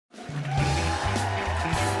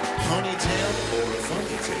ponytail or a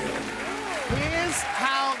funny tail? Here's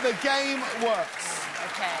how the game works.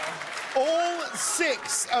 Okay. All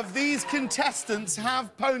 6 of these contestants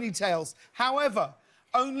have ponytails. However,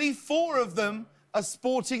 only 4 of them are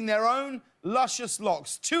sporting their own luscious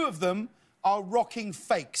locks. 2 of them are rocking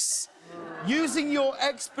fakes. Using your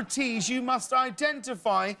expertise, you must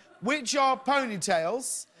identify which are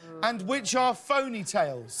ponytails and which are phony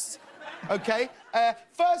tails. OK?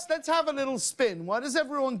 First, let's have a little spin. Why does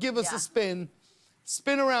everyone give us a spin?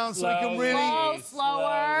 Spin around so we can really...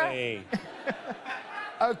 Slower.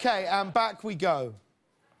 OK, and back we go.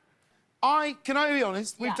 Can I be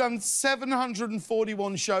honest? We've done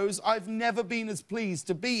 741 shows. I've never been as pleased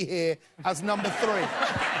to be here as number 3.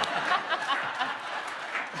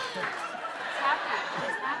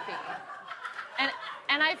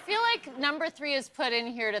 And I feel like number 3 is put in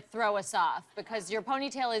here to throw us off because your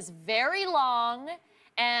ponytail is very long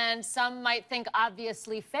and some might think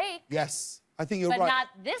obviously fake. Yes, I think you're right. But not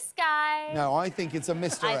this guy. No, I think it's a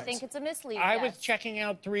misdirect. I think it's a mislead. I was checking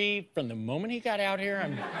out 3 from the moment he got out here.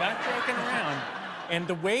 I'm not joking around. And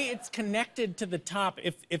the way it's connected to the top,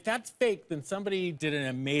 if that's fake, then somebody did an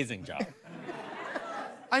amazing job.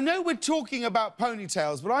 I know we're talking about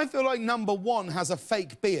ponytails, but I feel like number 1 has a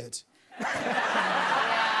fake beard. I've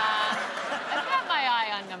got my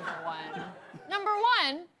eye on number 1. Number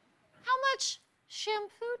 1, how much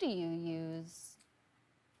shampoo do you use?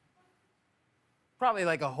 Probably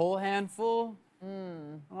like a whole handful.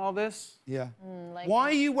 All this. Yeah. Like Why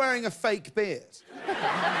are you wearing a fake beard?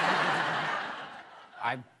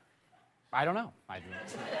 I don't know. Why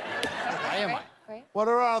am I? Great. What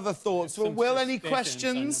are our other thoughts? Well, Some Will, any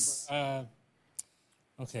suspicions questions?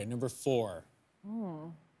 Okay, number 4.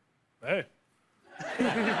 Hey.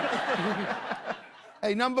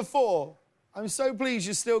 Hey, number 4. I'm so pleased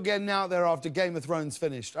you're still getting out there after Game of Thrones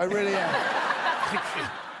finished. I really am.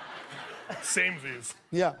 Samesies.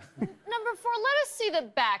 Yeah. Number 4, let us see the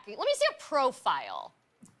back. Let me see a profile.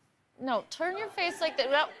 No, turn your face like that.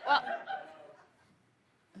 Well,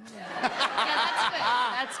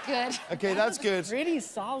 yeah, that's good. Okay, that's good. Pretty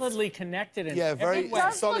solidly connected in Yeah, very every way. It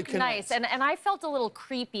does solid look connect. nice, and I felt a little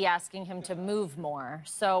creepy asking him to move more.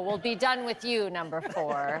 So we'll be done with you, number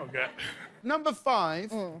 4. Okay. Number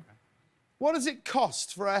 5. What does it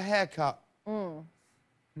cost for a haircut?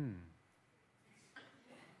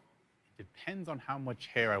 Depends on how much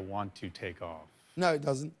hair I want to take off. No, it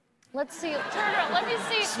doesn't. Let's see. Turn around. Let me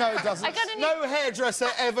see. No, it doesn't. No hairdresser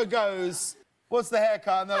ever goes, what's the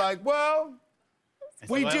haircut? And they're like, well,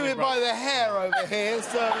 we do it by the hair over here,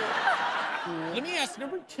 so... Let me ask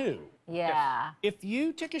number 2. Yeah. If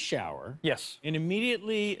you took a shower and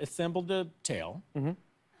immediately assembled a tail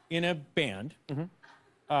in a band,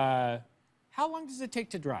 how long does it take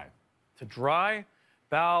to dry? To dry,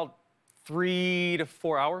 about 3 to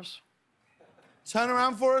 4 hours. Turn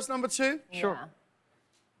around for us, number 2. Sure. Yeah.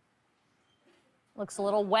 Looks a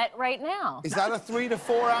little wet right now. Is that a 3 to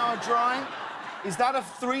 4 hour dry? Is that a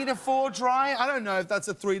 3 to 4 dry? I don't know if that's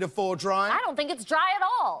a 3 to 4 dry. I don't think it's dry at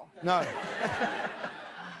all. No.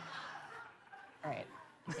 All right.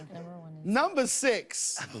 I think number 1 is... Number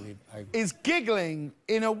 6 is giggling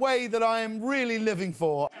in a way that I am really living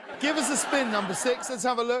for. Give us a spin, number 6. Let's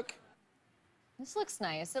have a look. This looks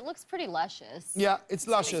nice. It looks pretty luscious. Yeah, it's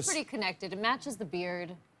luscious. It's pretty connected. It matches the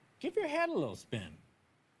beard. Give your head a little spin.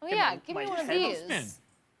 Oh, yeah. Give me one of these.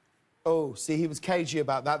 Oh, see, he was cagey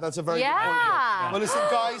about that. That's a very good point. Yeah. Well, listen,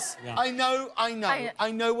 guys, I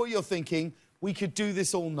know what you're thinking. We could do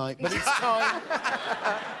this all night, but it's time.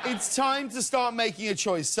 It's time to start making a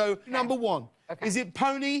choice. So, number 1, is it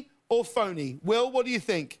pony or phony? Will, what do you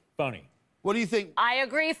think? Phony. What do you think? I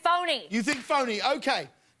agree, phony. You think phony? Okay.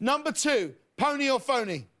 Number 2, pony or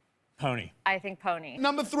phony? Pony. I think pony.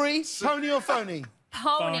 Number 3, pony or phony?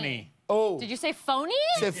 Pony. Oh. Did you say phony?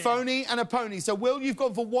 Said phony and a pony. So, Will, you've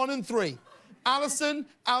gone for 1 and 3. Alison,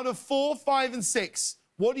 out of 4, 5 and 6,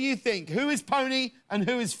 what do you think? Who is pony and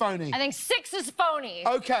who is phony? I think 6 is phony.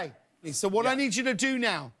 Okay. So what I need you to do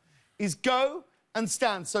now is go and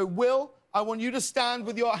stand. So, Will, I want you to stand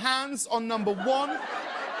with your hands on number 1.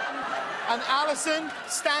 And Alison,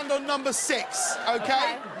 stand on number 6,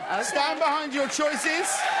 okay? Stand behind your choices.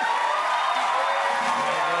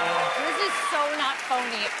 This is so not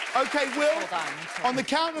phony. Okay, Will, Hold on the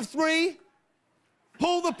count of 3,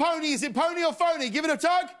 pull the pony. Is it pony or phony? Give it a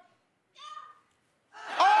tug.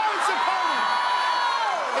 Oh, it's a pony!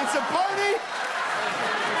 It's a pony!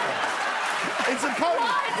 It's a pony.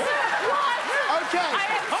 What? Okay. I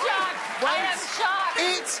am shocked. I am shocked.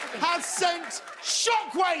 It has sent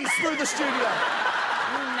shockwaves through the studio.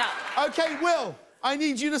 No. Okay, Will, I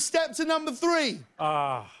need you to step to number 3.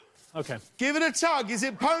 Okay. Give it a tug. Is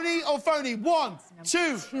it pony or phony? 1,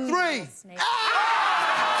 2, 3. I'm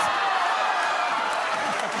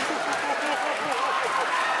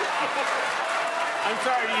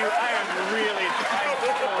sorry to you. I am really.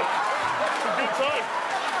 Good try.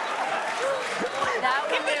 That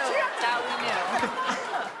we knew. That we knew.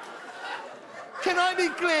 Can I be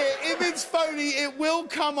clear? If it's phony, it will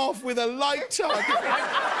come off with a light tug.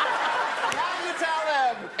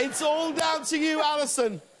 It's all down to you,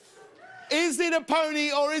 Alison. Is it a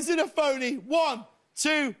pony or is it a phony? 1,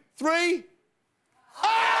 2, 3.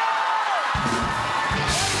 Oh!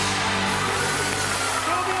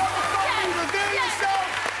 You'll be on the phony. Reveal yourself.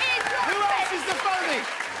 Who else is the phony?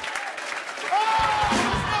 Oh,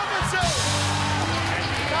 it's number 2.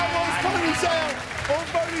 That was Ponytail or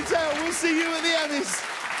Phony-Tail. We'll see you at the Emmys.